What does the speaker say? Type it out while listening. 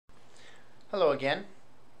Hello again.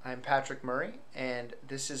 I'm Patrick Murray, and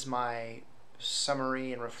this is my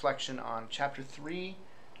summary and reflection on Chapter 3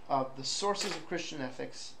 of The Sources of Christian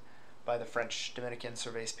Ethics by the French Dominican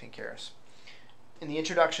Servais Pinckaers. In the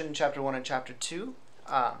introduction, Chapter 1 and Chapter 2,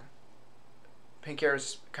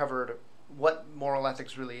 Pinckaers covered what moral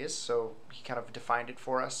ethics really is, so he kind of defined it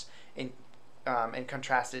for us and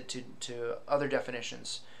contrasted to other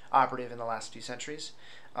definitions operative in the last few centuries.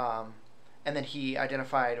 And then he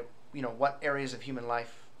identified what areas of human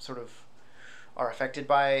life sort of are affected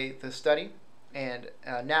by the study. And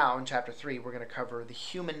now in Chapter 3, we're going to cover the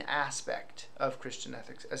human aspect of Christian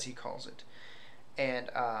ethics, as he calls it. And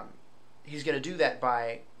he's going to do that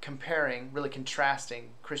by really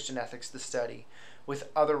contrasting Christian ethics, the study, with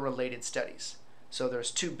other related studies. So there's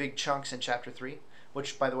two big chunks in Chapter 3,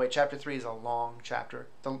 which, by the way, Chapter 3 is a long chapter,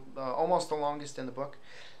 almost the longest in the book,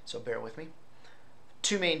 so bear with me.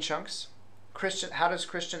 Two main chunks. How does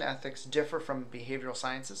Christian ethics differ from behavioral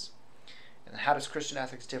sciences? And how does Christian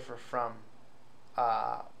ethics differ from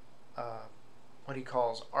what he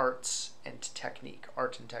calls art and technique?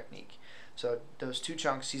 So those two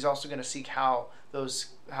chunks. He's also going to seek how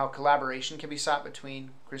collaboration can be sought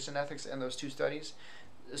between Christian ethics and those two studies,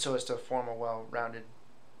 so as to form a well-rounded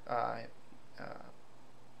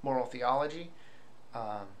moral theology,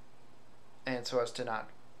 and so as to not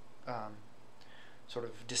sort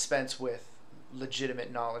of dispense with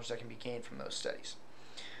legitimate knowledge that can be gained from those studies.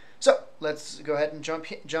 So let's go ahead and jump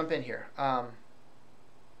in here. In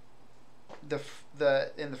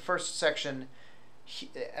the first section,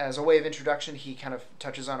 as a way of introduction, he kind of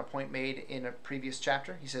touches on a point made in a previous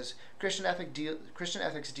chapter. He says Christian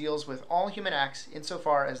ethics deals with all human acts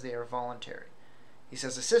insofar as they are voluntary. He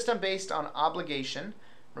says a system based on obligation.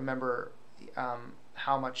 Remember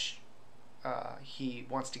how much he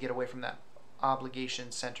wants to get away from that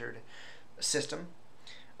obligation-centered system.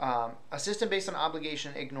 A system based on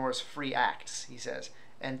obligation ignores free acts, he says,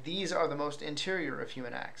 and these are the most interior of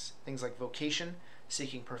human acts, things like vocation,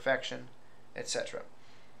 seeking perfection, etc.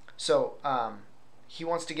 So he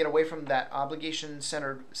wants to get away from that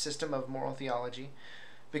obligation-centered system of moral theology,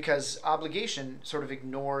 because obligation sort of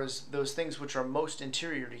ignores those things which are most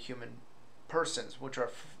interior to human persons, which are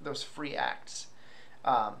those free acts.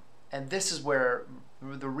 And this is where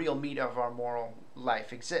the real meat of our moral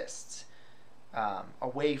life exists,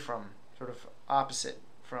 away from, sort of opposite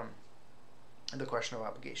from the question of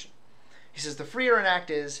obligation. He says the freer an act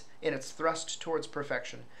is in its thrust towards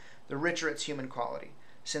perfection, the richer its human quality,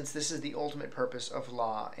 since this is the ultimate purpose of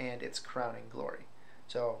law and its crowning glory.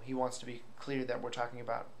 So he wants to be clear that we're talking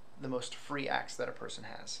about the most free acts that a person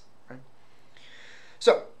has. Right?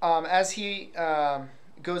 So as he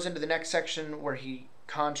goes into the next section where he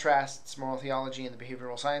contrasts moral theology and the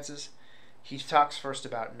behavioral sciences, he talks first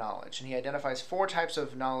about knowledge, and he identifies 4 types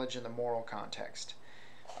of knowledge in the moral context.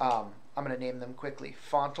 I'm going to name them quickly.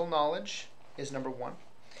 Fontal knowledge is number 1.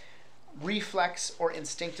 Reflex or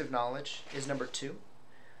instinctive knowledge is number 2.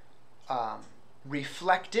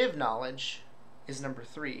 Reflective knowledge is number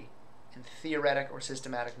 3. And theoretic or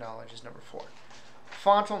systematic knowledge is number 4.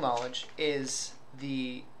 Fontal knowledge is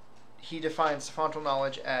he defines fontal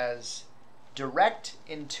knowledge as direct,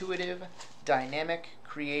 intuitive, dynamic,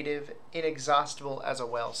 creative, inexhaustible as a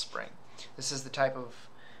wellspring. This is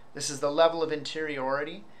the level of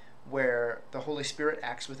interiority where the Holy Spirit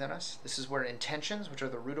acts within us. This is where intentions, which are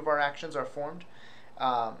the root of our actions, are formed.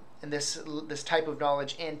 And this type of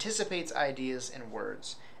knowledge anticipates ideas and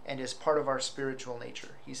words and is part of our spiritual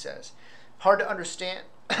nature, he says. Hard to understand,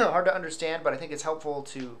 but I think it's helpful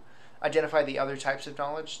to identify the other types of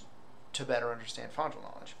knowledge to better understand fontal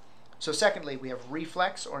knowledge. So secondly, we have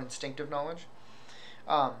reflex or instinctive knowledge.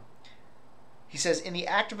 He says, in the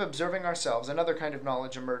act of observing ourselves, another kind of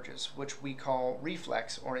knowledge emerges, which we call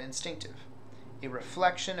reflex or instinctive, a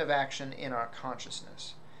reflection of action in our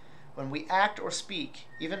consciousness. When we act or speak,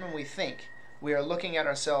 even when we think, we are looking at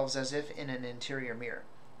ourselves as if in an interior mirror.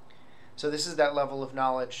 So this is that level of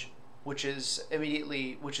knowledge which is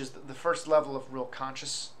the first level of real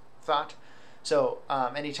conscious thought. So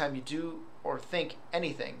anytime you do or think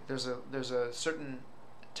anything, there's a certain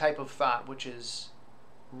type of thought which is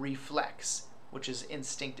reflex, which is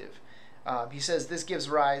instinctive. He says this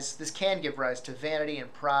can give rise to vanity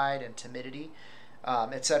and pride and timidity,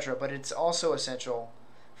 etc. But it's also essential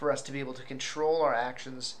for us to be able to control our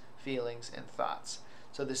actions, feelings, and thoughts.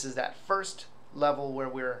 So this is that first level where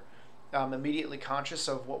we're immediately conscious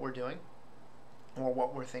of what we're doing or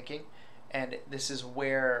what we're thinking, and this is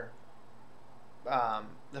where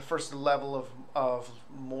the first level of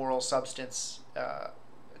moral substance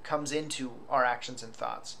comes into our actions and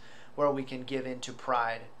thoughts, where we can give into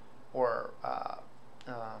pride or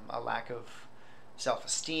a lack lack of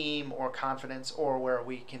self-esteem or confidence, or where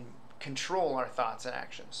we can control our thoughts and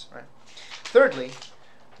actions, right? Thirdly,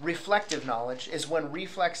 reflective knowledge is when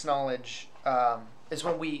reflex knowledge is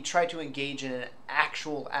when we try to engage in an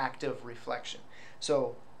actual act of reflection.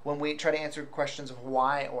 So when we try to answer questions of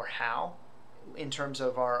why or how in terms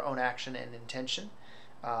of our own action and intention,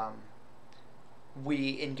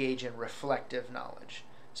 we engage in reflective knowledge.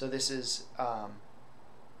 So this is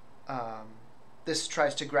this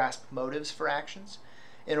tries to grasp motives for actions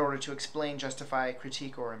in order to explain, justify,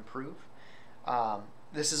 critique, or improve.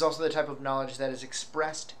 This is also the type of knowledge that is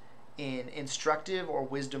expressed in instructive or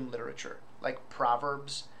wisdom literature, like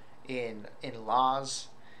proverbs, in laws.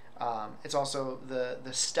 It's also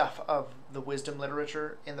the stuff of the wisdom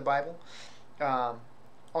literature in the Bible.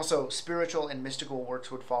 Also, spiritual and mystical works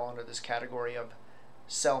would fall under this category of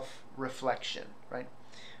self-reflection, right?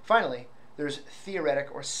 Finally, there's theoretic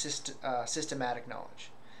or systematic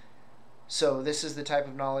knowledge. So this is the type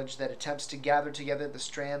of knowledge that attempts to gather together the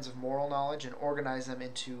strands of moral knowledge and organize them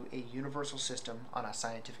into a universal system on a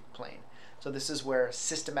scientific plane. So this is where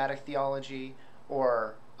systematic theology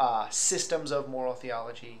or systems of moral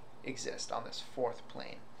theology exist on this fourth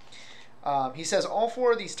plane. He says all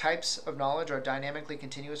four of these types of knowledge are dynamically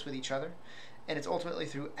continuous with each other, and it's ultimately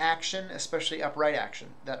through action, especially upright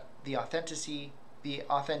action, that the authenticity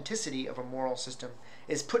of a moral system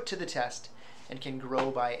is put to the test and can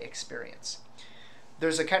grow by experience.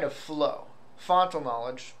 There's a kind of flow. Fontal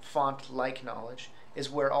knowledge, font-like knowledge, is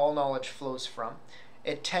where all knowledge flows from.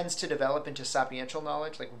 It tends to develop into sapiential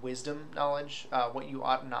knowledge, like wisdom knowledge, what you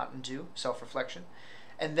ought not and do, self-reflection.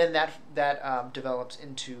 And then that develops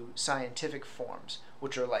into scientific forms,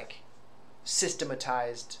 which are like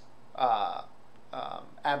systematized,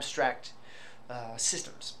 abstract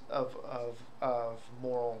systems of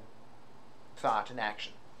moral thought and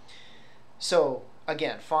action. So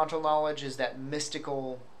again, fontal knowledge is that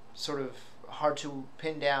mystical, sort of hard to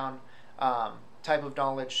pin down type of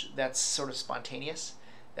knowledge that's sort of spontaneous,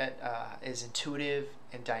 that is intuitive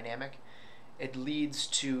and dynamic. It leads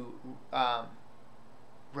to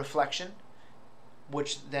reflection,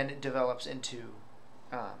 which then develops into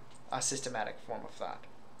a systematic form of thought.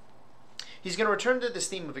 He's going to return to this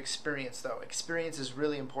theme of experience, though. Experience is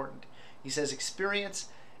really important. He says experience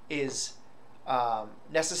is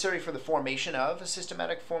necessary for the formation of a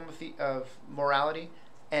systematic form of morality,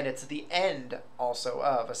 and it's the end also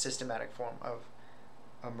of a systematic form of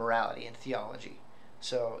morality and theology.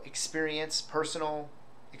 So experience, personal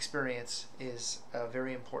experience, is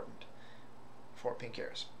very important for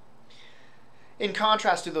Pinckaers. In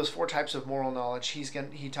contrast to those four types of moral knowledge,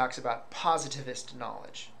 he talks about positivist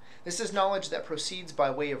knowledge. This is knowledge that proceeds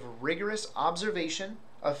by way of rigorous observation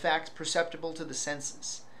of facts perceptible to the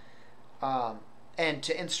senses, and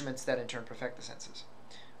to instruments that in turn perfect the senses,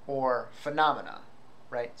 or phenomena,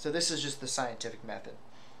 right? So this is just the scientific method.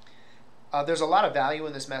 There's a lot of value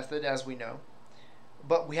in this method, as we know,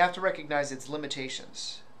 but we have to recognize its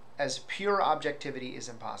limitations, as pure objectivity is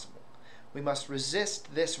impossible. We must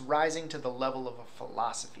resist this rising to the level of a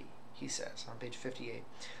philosophy, he says on page 58.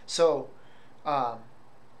 So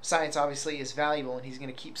science obviously is valuable, and he's going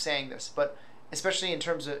to keep saying this, but especially in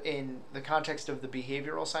the context of the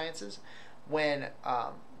behavioral sciences, when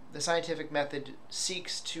the scientific method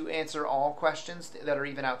seeks to answer all questions that are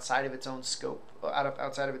even outside of its own scope,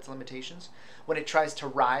 outside of its limitations, when it tries to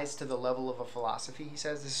rise to the level of a philosophy, he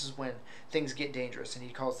says, this is when things get dangerous, and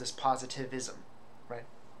he calls this positivism, right?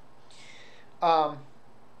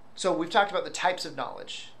 So we've talked about the types of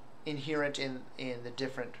knowledge inherent in the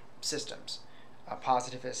different systems,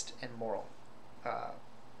 positivist and moral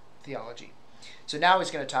theology. So now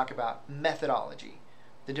he's going to talk about methodology,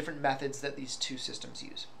 the different methods that these two systems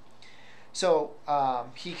use. So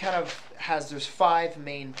he kind of there's 5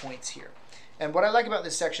 main points here. And what I like about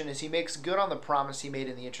this section is he makes good on the promise he made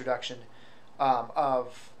in the introduction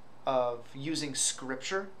of using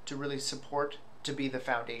scripture to really support, to be the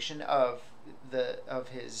foundation of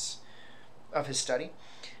his study.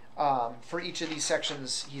 For each of these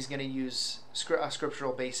sections, he's going to use a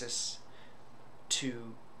scriptural basis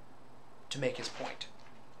to make his point.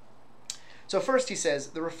 So first he says,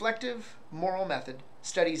 the reflective moral method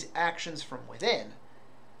studies actions from within,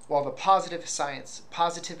 while the positivist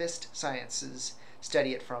sciences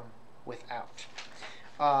study it from without.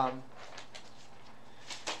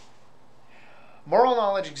 Moral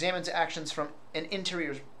knowledge examines actions from an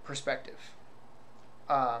interior perspective.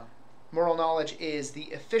 Moral knowledge is the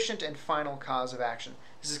efficient and final cause of action.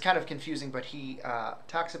 This is kind of confusing, but he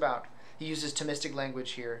uses Thomistic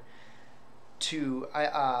language here to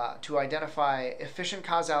identify efficient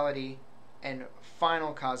causality and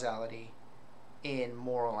final causality in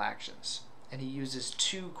moral actions. And he uses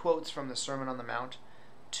 2 quotes from the Sermon on the Mount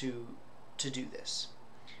to do this.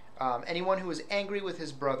 Anyone who is angry with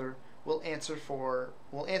his brother will answer for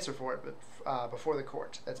it before the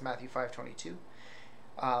court. That's Matthew 5:22.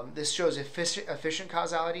 This shows efficient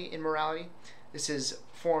causality in morality. This is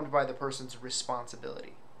formed by the person's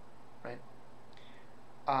responsibility, right?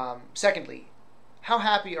 Secondly, how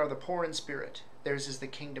happy are the poor in spirit? Theirs is the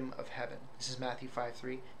kingdom of heaven. This is Matthew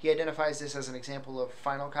 5:3. He identifies this as an example of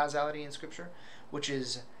final causality in Scripture, which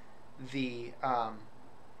is the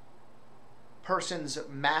person's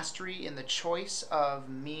mastery in the choice of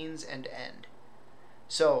means and end.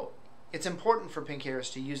 So it's important for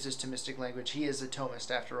Pinckaers to use this Thomistic language. He is a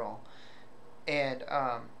Thomist after all. And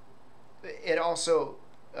it also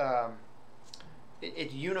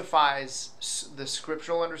it unifies the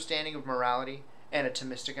scriptural understanding of morality and a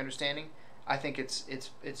Thomistic understanding. I think it's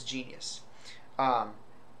genius.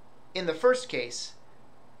 In the first case,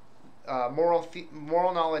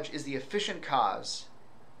 moral knowledge is the efficient cause.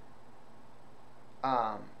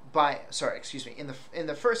 In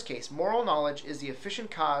the first case, moral knowledge is the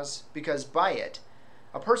efficient cause because by it,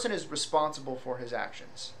 a person is responsible for his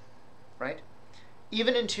actions, right?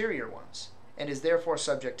 Even interior ones, and is therefore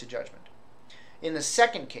subject to judgment. In the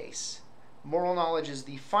second case, moral knowledge is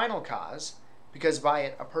the final cause because by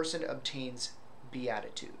it, a person obtains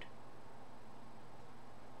beatitude.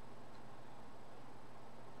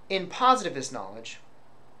 In positivist knowledge,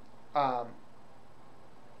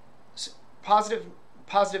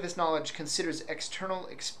 positivist knowledge considers external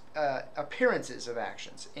appearances of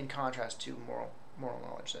actions in contrast to moral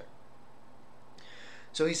knowledge there.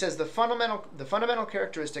 So he says the fundamental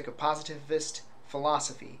characteristic of positivist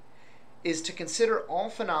philosophy is to consider all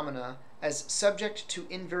phenomena as subject to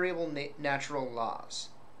invariable natural laws.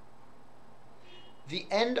 The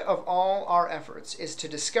end of all our efforts is to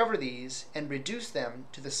discover these and reduce them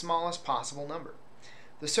to the smallest possible number.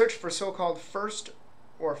 The search for so-called first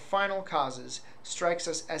or final causes strikes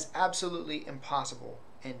us as absolutely impossible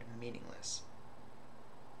and meaningless.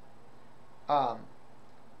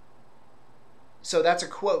 So that's a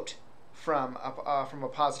quote from a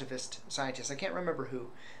positivist scientist. I can't remember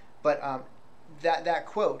who, but that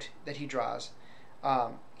quote that he draws,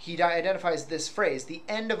 he identifies this phrase: "The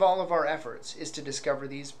end of all of our efforts is to discover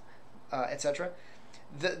these," etc.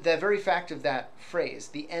 The very fact of that phrase,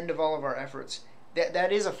 "the end of all of our efforts,"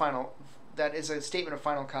 that is a statement of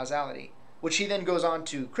final causality, which he then goes on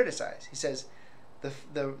to criticize. He says,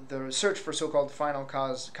 the search for so-called final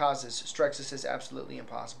causes strikes us as absolutely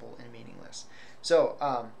impossible and meaningless.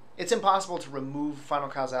 So it's impossible to remove final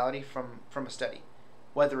causality from a study,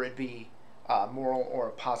 whether it be moral or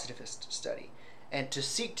a positivist study. And to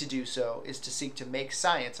seek to do so is to seek to make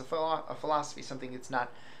science a philosophy, something that's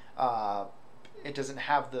not, it doesn't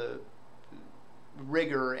have the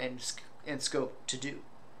rigor and scope to do.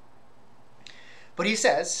 But he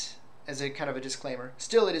says, as a kind of a disclaimer,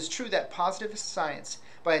 still it is true that positivist science,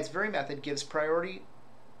 by its very method, gives priority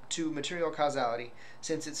to material causality,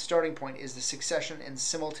 since its starting point is the succession and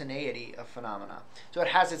simultaneity of phenomena. So it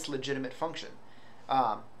has its legitimate function.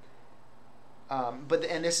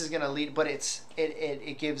 This is going to lead, but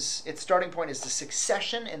it gives, its starting point is the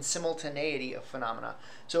succession and simultaneity of phenomena.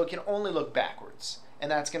 So it can only look backwards,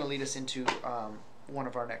 and that's going to lead us into one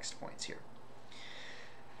of our next points here.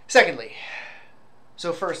 Secondly,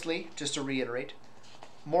 so firstly, just to reiterate,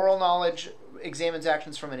 moral knowledge examines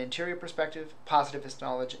actions from an interior perspective. Positivist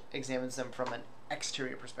knowledge examines them from an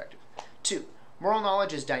exterior perspective. 2, moral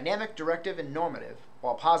knowledge is dynamic, directive, and normative,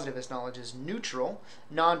 while positivist knowledge is neutral,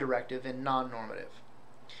 non-directive, and non-normative.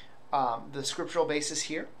 The scriptural basis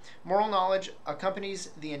here: moral knowledge accompanies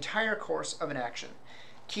the entire course of an action,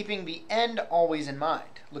 keeping the end always in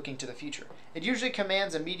mind, looking to the future. It usually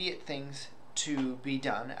commands immediate things to be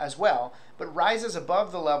done as well, but rises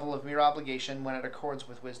above the level of mere obligation when it accords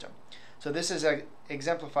with wisdom. So this is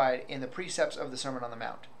exemplified in the precepts of the Sermon on the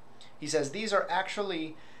Mount. He says these are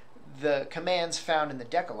actually the commands found in the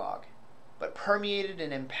Decalogue, but permeated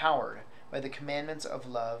and empowered by the commandments of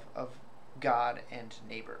love of God and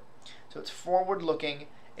neighbor. So it's forward-looking,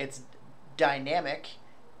 it's dynamic,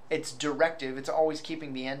 it's directive, it's always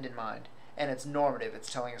keeping the end in mind, and it's normative,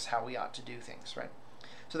 it's telling us how we ought to do things, right?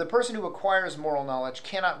 So the person who acquires moral knowledge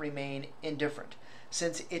cannot remain indifferent,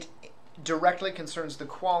 since it directly concerns the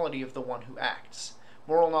quality of the one who acts.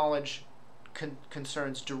 Moral knowledge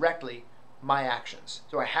concerns directly my actions,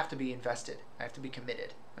 so I have to be invested, I have to be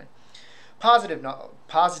committed. Right?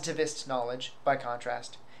 Positivist knowledge, by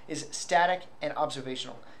contrast, is static and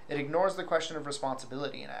observational. It ignores the question of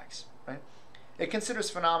responsibility in acts. Right? It considers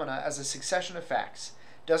phenomena as a succession of facts,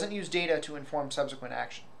 doesn't use data to inform subsequent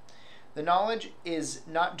action. The knowledge is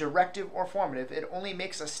not directive or formative. It only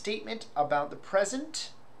makes a statement about the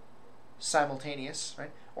present, simultaneous,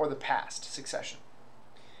 right, or the past, succession.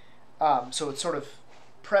 So it's sort of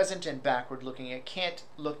present and backward looking. It can't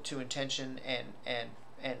look to intention and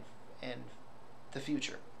the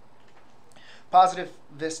future.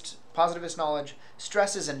 Positivist knowledge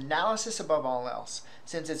stresses analysis above all else,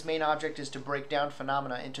 since its main object is to break down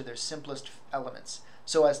phenomena into their simplest elements,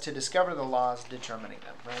 so as to discover the laws determining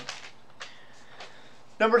them, right?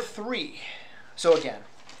 Number 3. So again,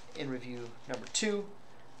 in review, number 2,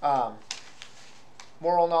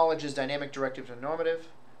 moral knowledge is dynamic, directive, and normative.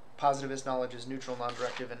 Positivist knowledge is neutral,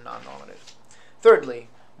 non-directive, and non-normative. Thirdly,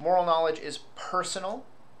 moral knowledge is personal.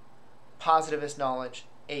 Positivist knowledge,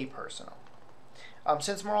 apersonal.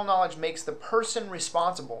 Since moral knowledge makes the person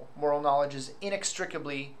responsible, moral knowledge is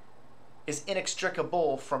inextricable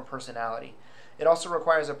from personality. It also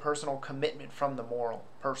requires a personal commitment from the moral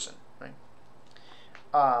person, right?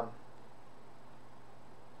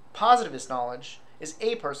 Positivist knowledge is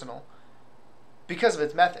apersonal because of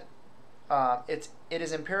its method. It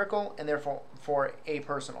is empirical and therefore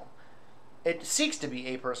apersonal. It seeks to be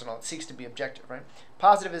apersonal. It seeks to be objective, right?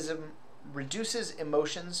 Positivism reduces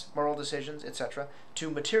emotions, moral decisions, etc.,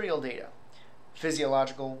 to material data,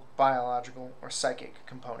 physiological, biological, or psychic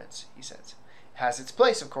components, he says. It has its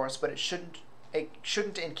place, of course, but it shouldn't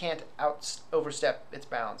and can't overstep its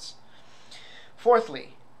bounds.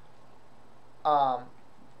 Fourthly,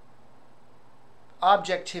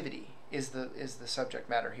 objectivity is the subject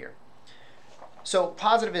matter here. So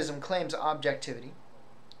positivism claims objectivity,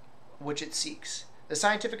 which it seeks. The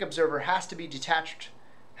scientific observer has to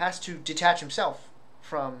detach himself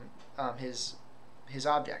from his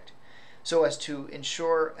object, so as to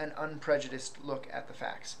ensure an unprejudiced look at the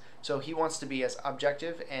facts. So he wants to be as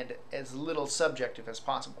objective and as little subjective as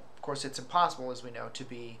possible. Of course, it's impossible, as we know, to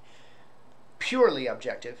be purely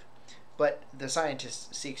objective, but the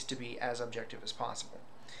scientist seeks to be as objective as possible.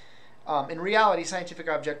 In reality, scientific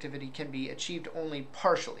objectivity can be achieved only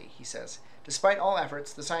partially, he says. Despite all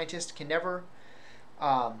efforts, the scientist can never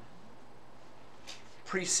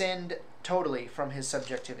prescind totally from his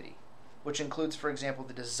subjectivity, which includes, for example,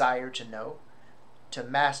 the desire to know, to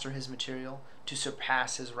master his material, to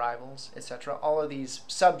surpass his rivals, etc. All of these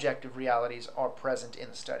subjective realities are present in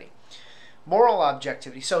the study. Moral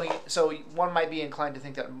objectivity. So one might be inclined to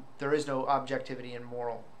think that there is no objectivity in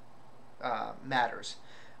moral matters.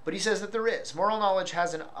 But he says that there is. Moral knowledge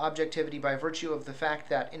has an objectivity by virtue of the fact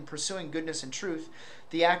that in pursuing goodness and truth,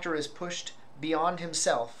 the actor is pushed beyond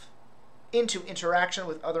himself into interaction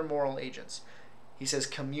with other moral agents. He says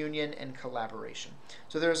communion and collaboration.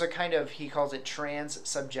 So there's a kind of, he calls it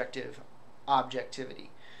trans-subjective objectivity,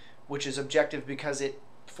 which is objective because it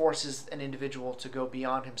forces an individual to go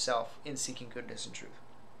beyond himself in seeking goodness and truth.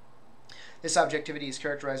 This objectivity is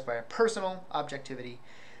characterized by a personal objectivity,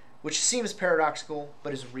 which seems paradoxical,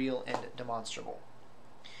 but is real and demonstrable.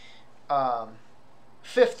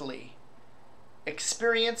 Fifthly,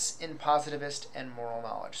 experience in positivist and moral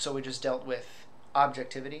knowledge. So we just dealt with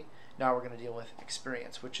objectivity. Now we're going to deal with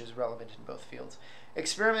experience, which is relevant in both fields.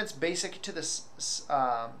 Experiments basic to this.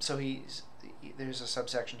 There's a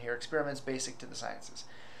subsection here. Experiments basic to the sciences.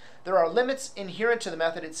 There are limits inherent to the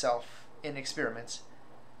method itself in experiments,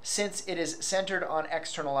 since it is centered on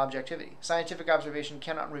external objectivity. Scientific observation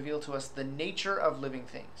cannot reveal to us the nature of living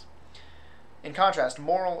things. In contrast,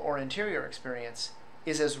 moral or interior experience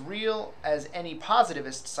is as real as any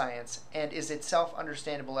positivist science and is itself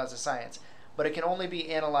understandable as a science, but it can only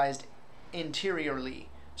be analyzed interiorly,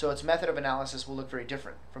 so its method of analysis will look very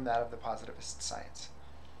different from that of the positivist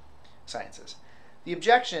sciences. The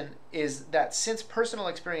objection is that since personal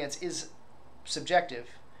experience is subjective,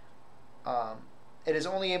 it is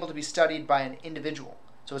only able to be studied by an individual,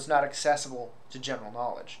 so it's not accessible to general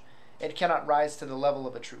knowledge. It cannot rise to the level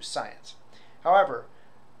of a true science. However,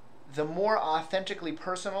 the more authentically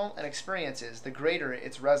personal an experience is, the greater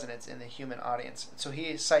its resonance in the human audience. So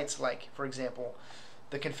he cites, like, for example,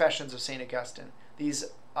 the Confessions of St. Augustine.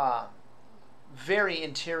 These very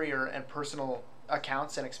interior and personal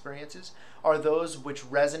accounts and experiences are those which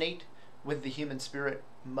resonate with the human spirit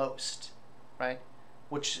most, right?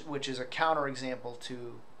 Which is a counterexample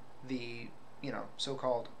to the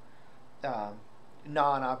so-called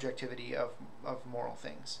non-objectivity of moral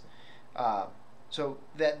things. So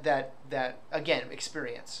that again,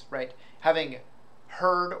 experience, right? Having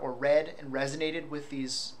heard or read and resonated with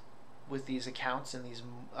these accounts and these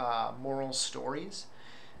moral stories,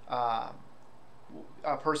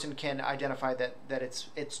 a person can identify that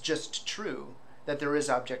it's just true that there is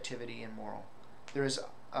objectivity in moral. There is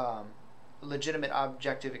legitimate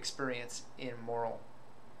objective experience in moral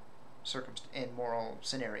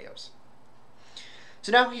scenarios.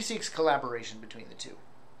 So now he seeks collaboration between the two,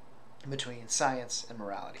 between science and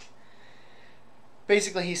morality.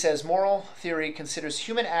 Basically, he says moral theory considers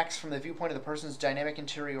human acts from the viewpoint of the person's dynamic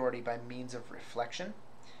interiority by means of reflection.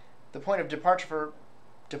 The point of departure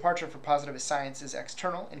for positivist science is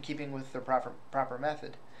external, in keeping with the proper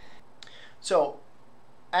method. So,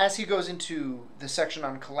 as he goes into the section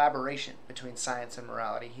on collaboration between science and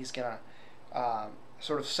morality, he's going to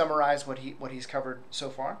sort of summarize what he's covered so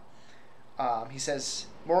far. He says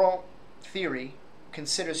moral theory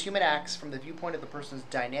considers human acts from the viewpoint of the person's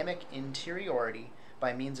dynamic interiority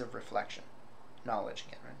by means of reflection. Knowledge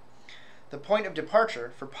again, right? The point of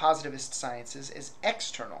departure for positivist sciences is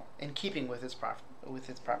external, in keeping with its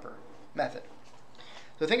proper method.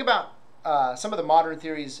 So think about some of the modern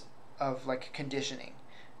theories of like conditioning.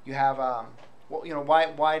 You have,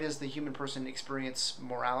 why does the human person experience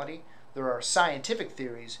morality? There are scientific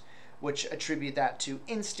theories which attribute that to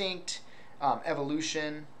instinct,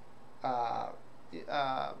 evolution, the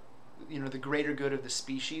greater good of the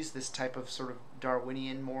species, this type of sort of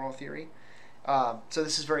Darwinian moral theory. So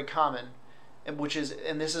this is very common, and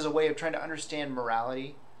this is a way of trying to understand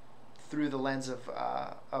morality through the lens of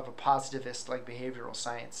a positivist like behavioral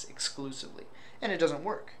science exclusively, and it doesn't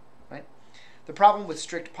work, right? The problem with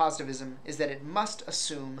strict positivism is that it must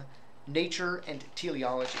assume nature and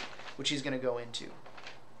teleology, which he's going to go into.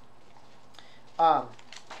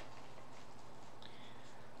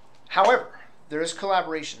 However, there is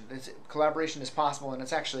collaboration. Collaboration is possible, and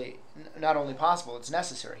it's actually not only possible, it's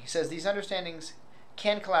necessary. He says these understandings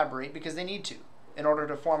can collaborate because they need to, in order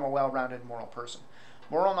to form a well-rounded moral person.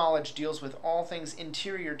 Moral knowledge deals with all things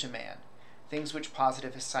interior to man, things which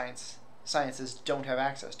positivist sciences don't have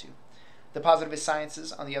access to. The positivist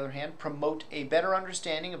sciences, on the other hand, promote a better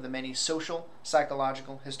understanding of the many social,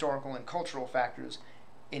 psychological, historical, and cultural factors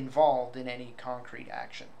involved in any concrete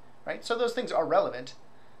action. Right? So those things are relevant.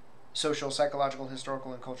 Social, psychological,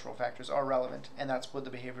 historical, and cultural factors are relevant, and that's what the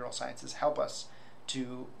behavioral sciences help us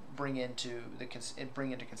to bring into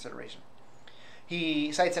consideration.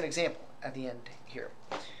 He cites an example at the end here.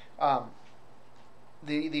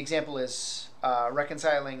 The example is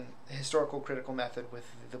reconciling the historical critical method with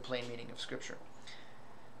the plain meaning of Scripture.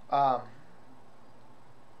 The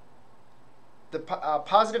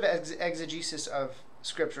positive exegesis of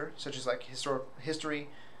Scripture, such as like history,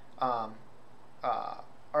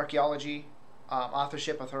 archaeology,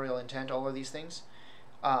 authorship, authorial intent, all of these things.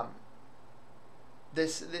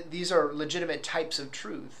 These are legitimate types of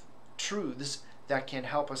truths that can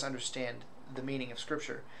help us understand the meaning of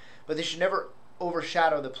Scripture, but they should never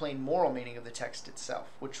overshadow the plain moral meaning of the text itself,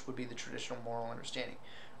 which would be the traditional moral understanding,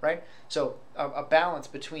 right? So a balance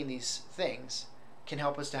between these things can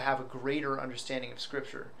help us to have a greater understanding of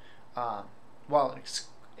Scripture, while an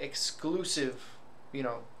exclusive,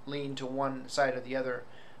 lean to one side or the other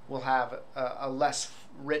will have a less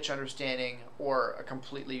rich understanding, or a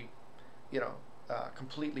completely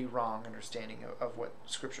wrong understanding of what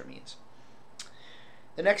Scripture means.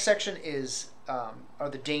 The next section are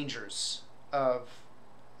the dangers of.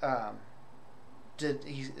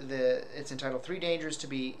 It's entitled 3 Dangers to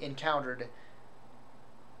be Encountered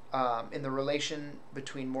in the Relation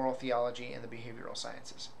Between Moral Theology and the Behavioral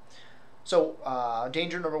Sciences. So,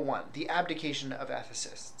 danger number 1, the abdication of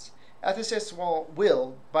ethicists. Ethicists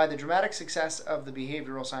will, by the dramatic success of the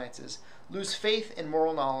behavioral sciences, lose faith in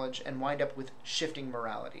moral knowledge and wind up with shifting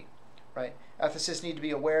morality. Right? Ethicists need to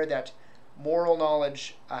be aware that moral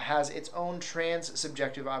knowledge has its own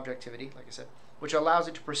trans-subjective objectivity, like I said, which allows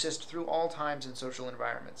it to persist through all times and social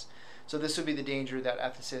environments. So this would be the danger that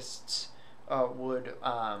ethicists would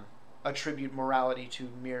attribute morality to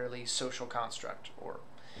merely social construct or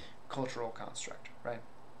cultural construct, right?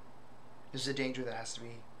 This is a danger that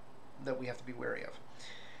we have to be wary of.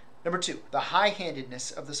 Number 2, the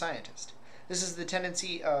high-handedness of the scientist. This is the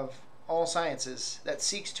tendency of all sciences that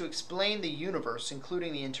seeks to explain the universe,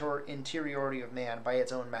 including the interiority of man, by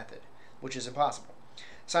its own method, which is impossible.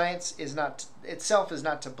 Science itself is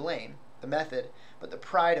not to blame, the method, but the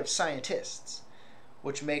pride of scientists,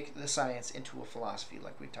 which make the science into a philosophy,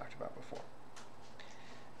 like we talked about before.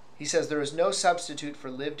 He says there is no substitute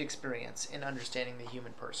for lived experience in understanding the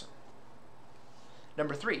human person.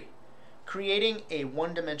 Number 3, creating a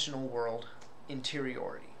one-dimensional world,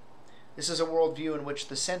 interiority. This is a worldview in which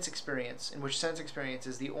sense experience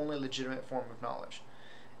is the only legitimate form of knowledge,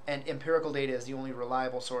 and empirical data is the only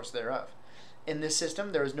reliable source thereof. In this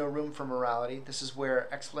system, there is no room for morality. This is where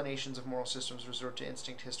explanations of moral systems resort to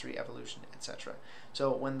instinct, history, evolution, etc.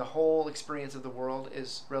 So when the whole experience of the world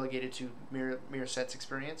is relegated to mere sense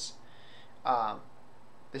experience,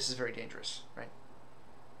 this is very dangerous, right?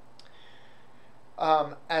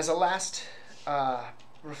 As a last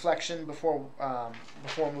reflection before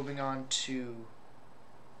moving on to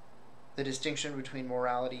the distinction between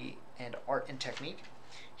morality and art and technique,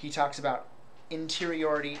 he talks about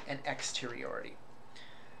interiority and exteriority.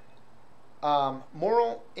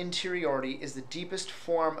 Moral interiority is the deepest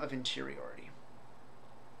form of interiority.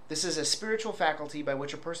 This is a spiritual faculty by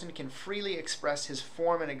which a person can freely express his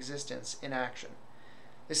form and existence in action.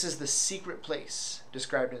 This is the secret place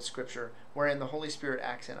described in Scripture, wherein the Holy Spirit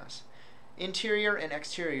acts in us. Interior and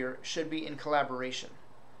exterior should be in collaboration.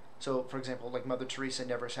 So, for example, like Mother Teresa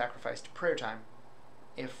never sacrificed prayer time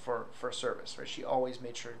for service, right? She always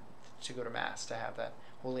made sure to go to Mass, to have that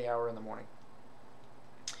holy hour in the morning.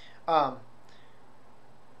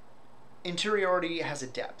 Interiority has a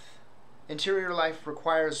depth. Interior life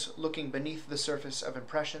requires looking beneath the surface of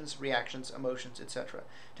impressions, reactions, emotions, etc.,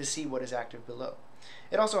 to see what is active below.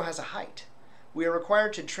 It also has a height. We are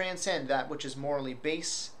required to transcend that which is morally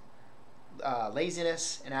base,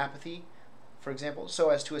 laziness, and apathy, for example,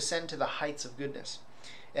 so as to ascend to the heights of goodness.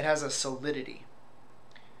 It has a solidity.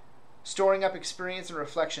 Storing up experience and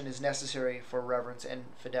reflection is necessary for reverence and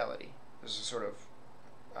fidelity. There's a sort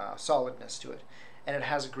of solidness to it. And it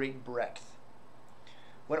has a great breadth.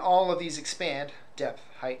 When all of these expand, depth,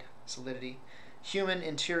 height, solidity, human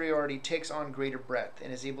interiority takes on greater breadth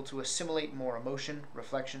and is able to assimilate more emotion,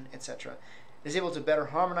 reflection, etc. It is able to better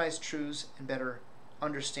harmonize truths and better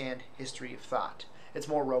understand history of thought. It's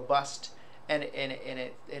more robust and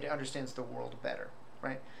it understands the world better,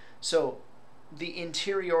 right? So the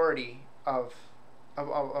interiority of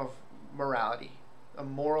morality, a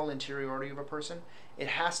moral interiority of a person, it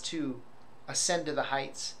has to ascend to the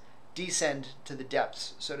heights, descend to the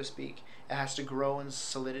depths, so to speak. It has to grow in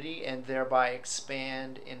solidity and thereby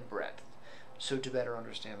expand in breadth, so to better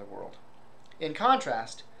understand the world. In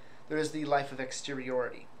contrast, there is the life of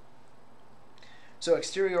exteriority. So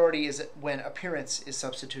exteriority is when appearance is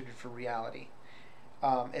substituted for reality.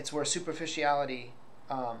 It's where superficiality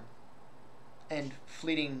and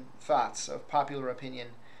fleeting thoughts of popular opinion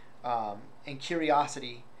and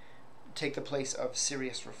curiosity take the place of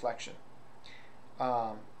serious reflection.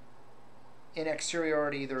 In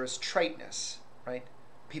exteriority, there is triteness, right?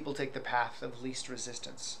 People take the path of least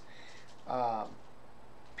resistance.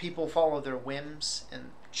 People follow their whims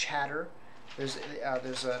and chatter. There's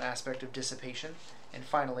an aspect of dissipation. And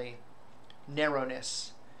finally,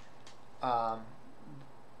 narrowness.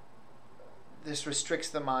 This restricts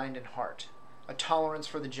the mind and heart. A tolerance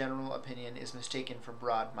for the general opinion is mistaken for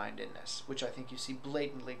broad-mindedness, which I think you see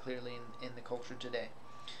blatantly clearly in the culture today.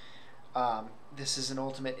 This is an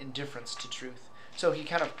ultimate indifference to truth. So he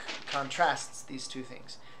kind of contrasts these two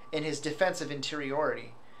things. In his defense of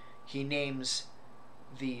interiority, he names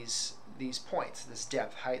these points, this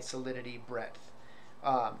depth, height, solidity, breadth.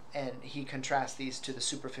 And he contrasts these to the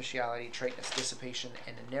superficiality, traitness, dissipation,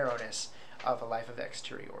 and the narrowness of a life of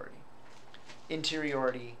exteriority.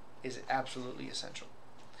 Interiority is absolutely essential.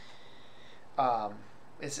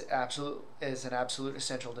 Is an absolute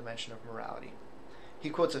essential dimension of morality. He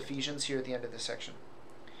quotes Ephesians here at the end of this section.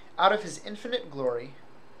 Out of his infinite glory,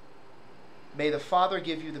 may the Father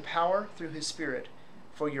give you the power through his Spirit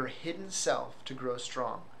for your hidden self to grow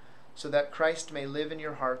strong, so that Christ may live in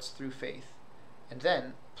your hearts through faith. And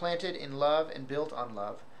then, planted in love and built on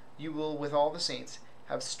love, you will, with all the saints,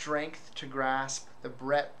 have strength to grasp the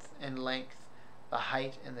breadth and length, the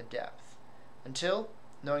height and the depth, until,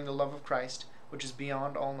 knowing the love of Christ, which is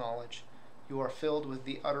beyond all knowledge, you are filled with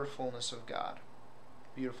the utter fullness of God.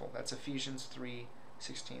 Beautiful. That's Ephesians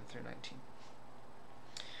 3:16 through 19.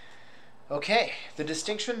 Okay, the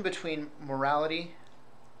distinction between morality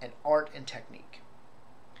and art and technique.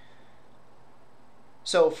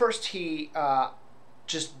 So first he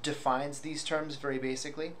just defines these terms very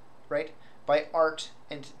basically, right? By art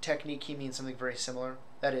and technique he means something very similar.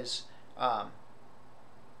 That is, I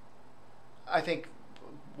think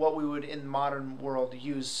what we would in the modern world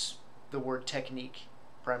use the word technique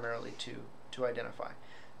primarily to identify.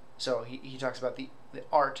 So he talks about the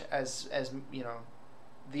art as you know,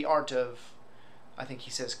 the art of, I think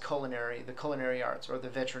he says the culinary arts or the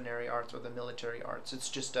veterinary arts or the military arts. It's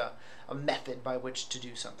just a method by which to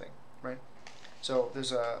do something, right? So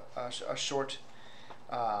there's a short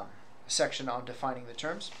section on defining the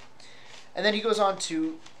terms. And then he goes on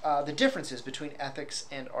to the differences between ethics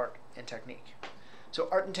and art and technique. So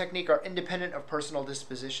art and technique are independent of personal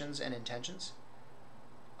dispositions and intentions.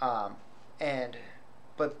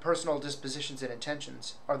 But personal dispositions and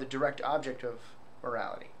intentions are the direct object of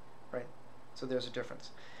morality, right? So there's a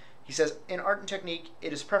difference. He says, in art and technique,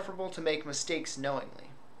 it is preferable to make mistakes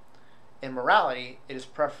knowingly. In morality, it is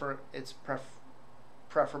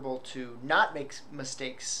preferable to not make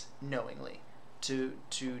mistakes knowingly. To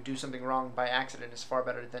do something wrong by accident is far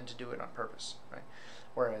better than to do it on purpose, right?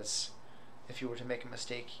 Whereas if you were to make a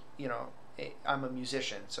mistake, I'm a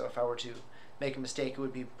musician, so if I were to make a mistake, it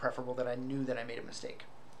would be preferable that I knew that I made a mistake,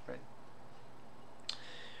 right?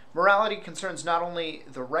 Morality concerns not only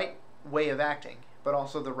the right way of acting, but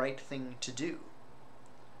also the right thing to do.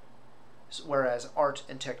 Whereas art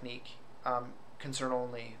and technique concern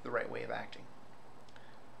only the right way of acting.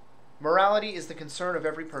 Morality is the concern of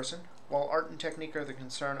every person, while art and technique are the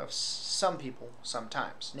concern of some people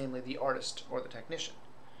sometimes, namely the artist or the technician.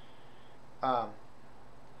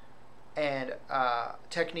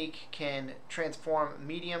 Technique can transform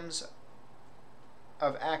mediums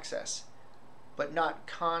of access, but not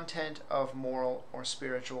content of moral or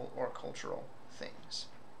spiritual or cultural things.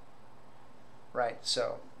 Right.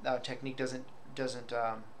 So technique doesn't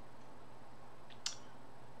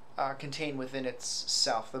contain within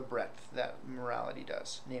itself the breadth that morality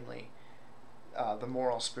does, namely the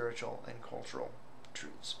moral, spiritual, and cultural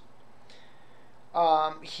truths.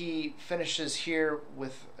 He finishes here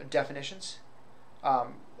with definitions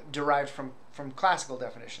derived from classical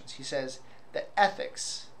definitions. He says that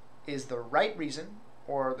ethics is the right reason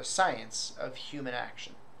or the science of human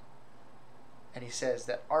action. And he says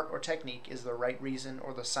that art or technique is the right reason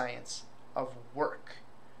or the science of work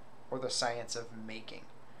or the science of making.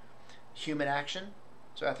 Human action,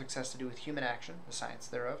 so ethics has to do with human action, the science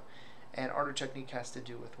thereof, and art or technique has to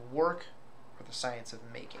do with work or the science of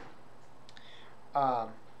making.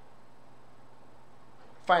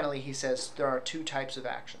 Finally, he says there are two types of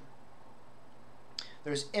action.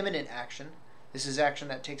 There's immanent action. This is action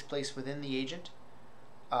that takes place within the agent,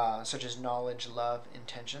 such as knowledge, love,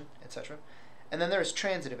 intention, etc. And then there's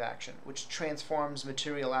transitive action, which transforms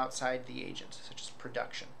material outside the agent, such as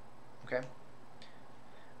production. Okay?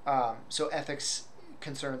 So ethics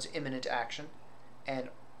concerns immanent action, and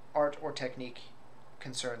art or technique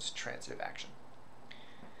concerns transitive action.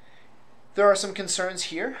 There are some concerns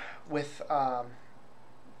here with,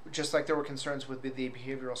 just like there were concerns with the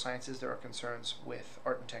behavioral sciences, there are concerns with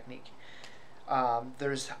art and technique.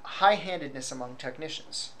 There's high-handedness among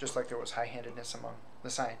technicians, just like there was high-handedness among the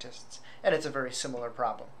scientists, and it's a very similar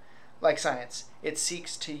problem. Like science, it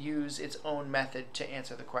seeks to use its own method to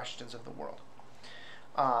answer the questions of the world.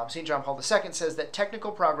 St. John Paul II says that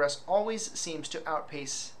technical progress always seems to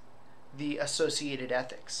outpace the associated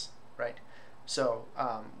ethics, right? So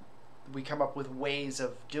we come up with ways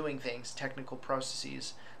of doing things, technical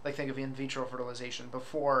processes, like think of in vitro fertilization,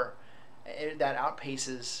 before that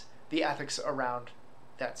outpaces the ethics around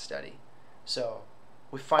that study. So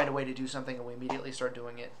we find a way to do something and we immediately start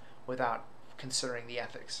doing it without considering the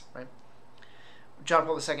ethics, right? John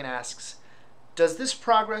Paul II asks, does this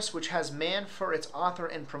progress, which has man for its author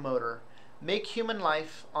and promoter, make human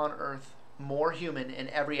life on earth more human in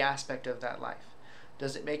every aspect of that life?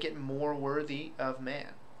 Does it make it more worthy of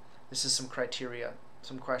man? This is some criteria,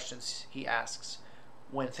 some questions he asks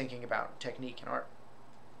when thinking about technique and art.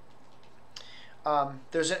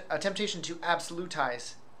 There's a temptation to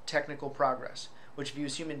absolutize technical progress, which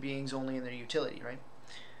views human beings only in their utility, right?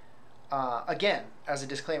 Again, as a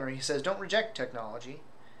disclaimer, he says, don't reject technology,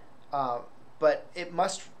 but it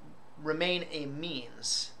must remain a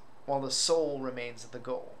means while the soul remains the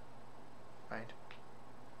goal, right?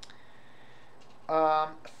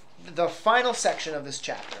 The final section of this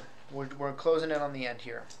chapter, we're closing in on the end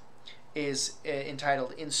here, is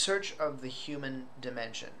entitled In Search of the Human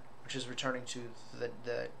Dimension, which is returning to the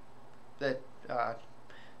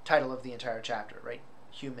title of the entire chapter, right?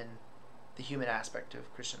 The human aspect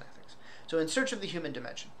of Christian ethics. So, in search of the human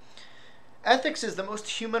dimension. Ethics is the most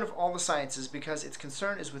human of all the sciences because its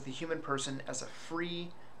concern is with the human person as a free,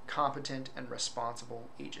 competent, and responsible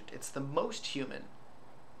agent. It's the most human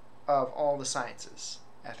of all the sciences,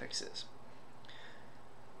 ethics is.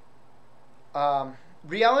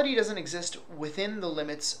 Reality doesn't exist within the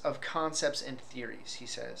limits of concepts and theories, he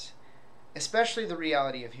says, especially the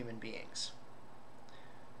reality of human beings.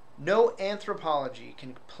 No anthropology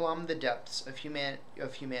can plumb the depths of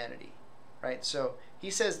humanity, right? So he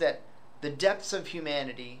says that the depths of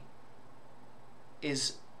humanity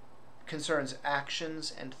concerns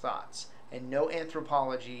actions and thoughts, and no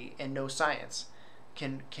anthropology and no science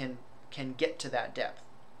can get to that depth,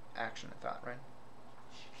 action and thought, right?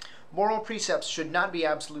 Moral precepts should not be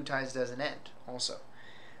absolutized as an end, also.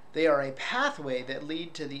 They are a pathway that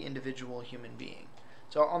lead to the individual human being.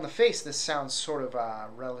 So on the face, this sounds sort of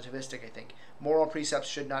relativistic, I think. Moral precepts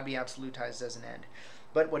should not be absolutized as an end.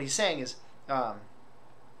 But what he's saying is the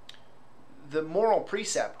moral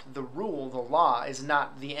precept, the rule, the law, is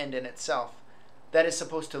not the end in itself. That is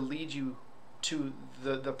supposed to lead you to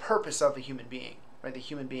the purpose of the human being, right? The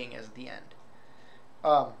human being as the end.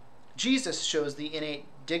 Jesus shows the innate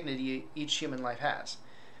dignity each human life has.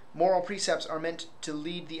 Moral precepts are meant to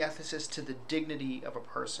lead the ethicist to the dignity of a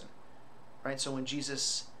person, right? So when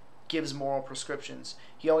Jesus gives moral prescriptions,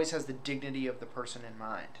 he always has the dignity of the person in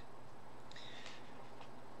mind.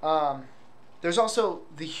 There's also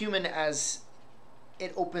the human as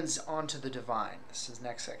it opens onto the divine. This is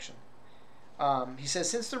next section. He says,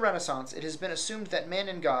 since the Renaissance, it has been assumed that man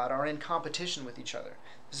and God are in competition with each other.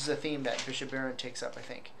 This is a theme that Bishop Barron takes up, I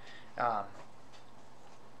think.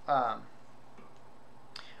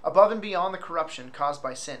 Above and beyond the corruption caused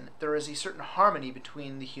by sin, there is a certain harmony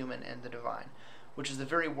between the human and the divine, which is the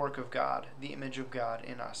very work of God, the image of God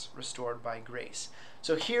in us, restored by grace.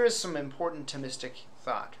 So here is some important Thomistic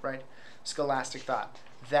thought, right? Scholastic thought,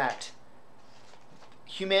 that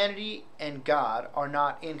humanity and God are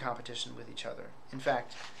not in competition with each other. In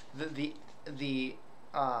fact, the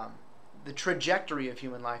trajectory of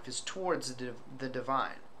human life is towards the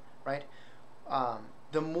divine, right?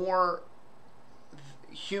 The more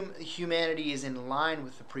humanity is in line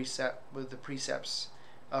with the precepts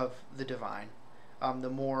of the divine, the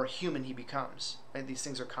more human he becomes. Right? These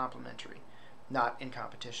things are complementary, not in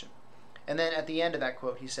competition. And then at the end of that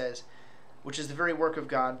quote, he says, which is the very work of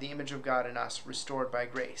God, the image of God in us, restored by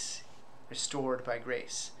grace. Restored by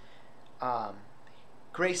grace.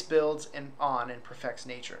 Grace builds on and perfects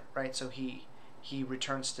nature, right? So he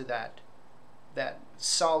returns to that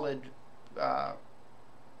solid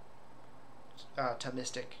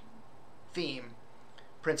Thomistic theme,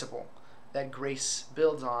 principle, that grace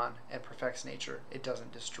builds on and perfects nature. It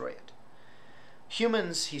doesn't destroy it.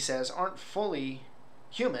 Humans, he says, aren't fully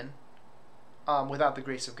human without the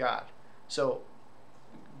grace of God. So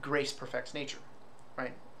grace perfects nature,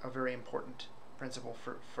 right? A very important principle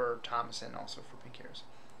for Thomas and also for Pinckaers.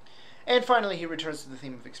 And finally, he returns to the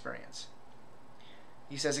theme of experience.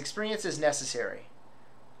 He says experience is necessary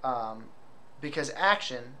because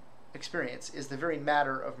experience is the very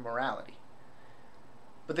matter of morality.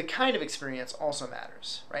 But the kind of experience also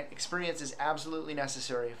matters, right? Experience is absolutely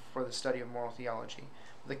necessary for the study of moral theology.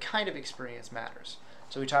 The kind of experience matters.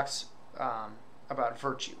 So he talks about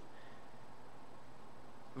virtue.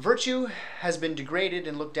 Virtue has been degraded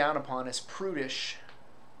and looked down upon as prudish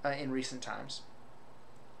in recent times.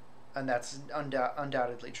 And that's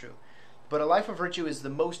undoubtedly true. But a life of virtue is the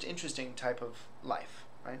most interesting type of life,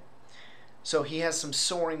 right? So he has some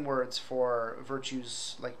soaring words for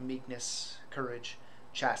virtues like meekness, courage,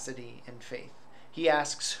 chastity, and faith. He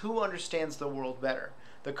asks, who understands the world better?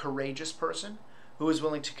 The courageous person who is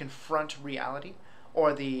willing to confront reality,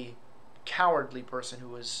 or the cowardly person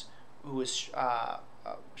who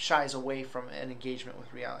shies away from an engagement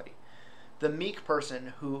with reality? The meek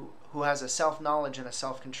person who has a self-knowledge and a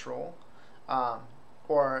self-control,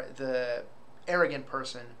 or the arrogant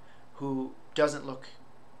person who doesn't look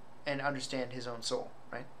and understand his own soul,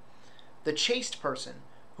 right? The chaste person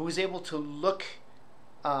who is able to look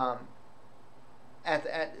at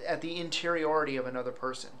the interiority of another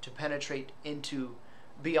person, to penetrate into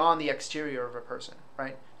beyond the exterior of a person,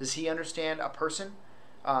 right? Does he understand a person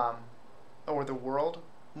or the world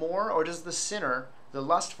more, or does the sinner, the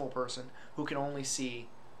lustful person, who can only see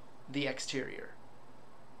the exterior,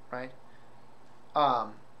 right?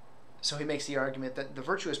 So he makes the argument that the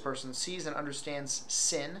virtuous person sees and understands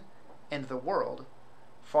sin and the world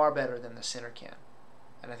far better than the sinner can.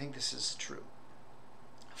 And I think this is true.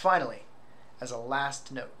 Finally, as a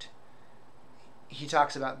last note, he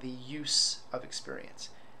talks about the use of experience.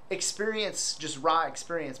 Experience, just raw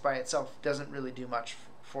experience by itself, doesn't really do much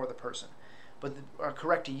for the person. But the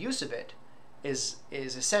correct use of it is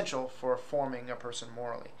essential for forming a person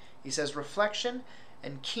morally. He says reflection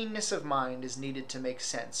and keenness of mind is needed to make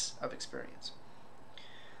sense of experience.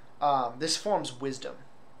 This forms wisdom.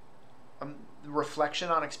 Reflection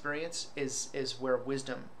on experience is where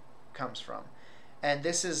wisdom comes from. And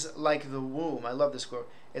this is like the womb. I love this quote.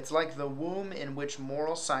 It's like the womb in which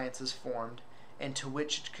moral science is formed and to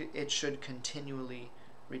which it should continually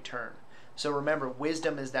return. So remember,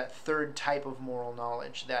 wisdom is that third type of moral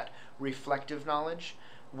knowledge, that reflective knowledge,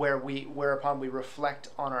 whereupon we reflect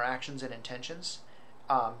on our actions and intentions,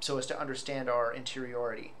 so as to understand our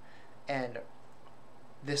interiority. And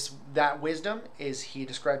that wisdom is, he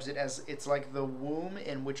describes it as, it's like the womb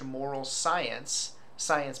in which moral science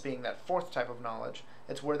being that fourth type of knowledge,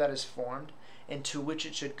 it's where that is formed, and to which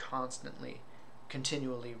it should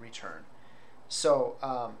continually return.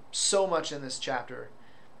 So, so much in this chapter.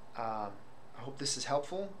 I hope this is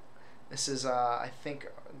helpful. This is, I think,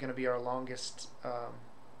 going to be our longest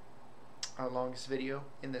video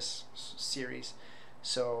in this series.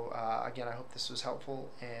 So again, I hope this was helpful,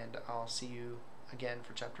 and I'll see you again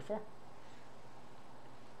for chapter 4.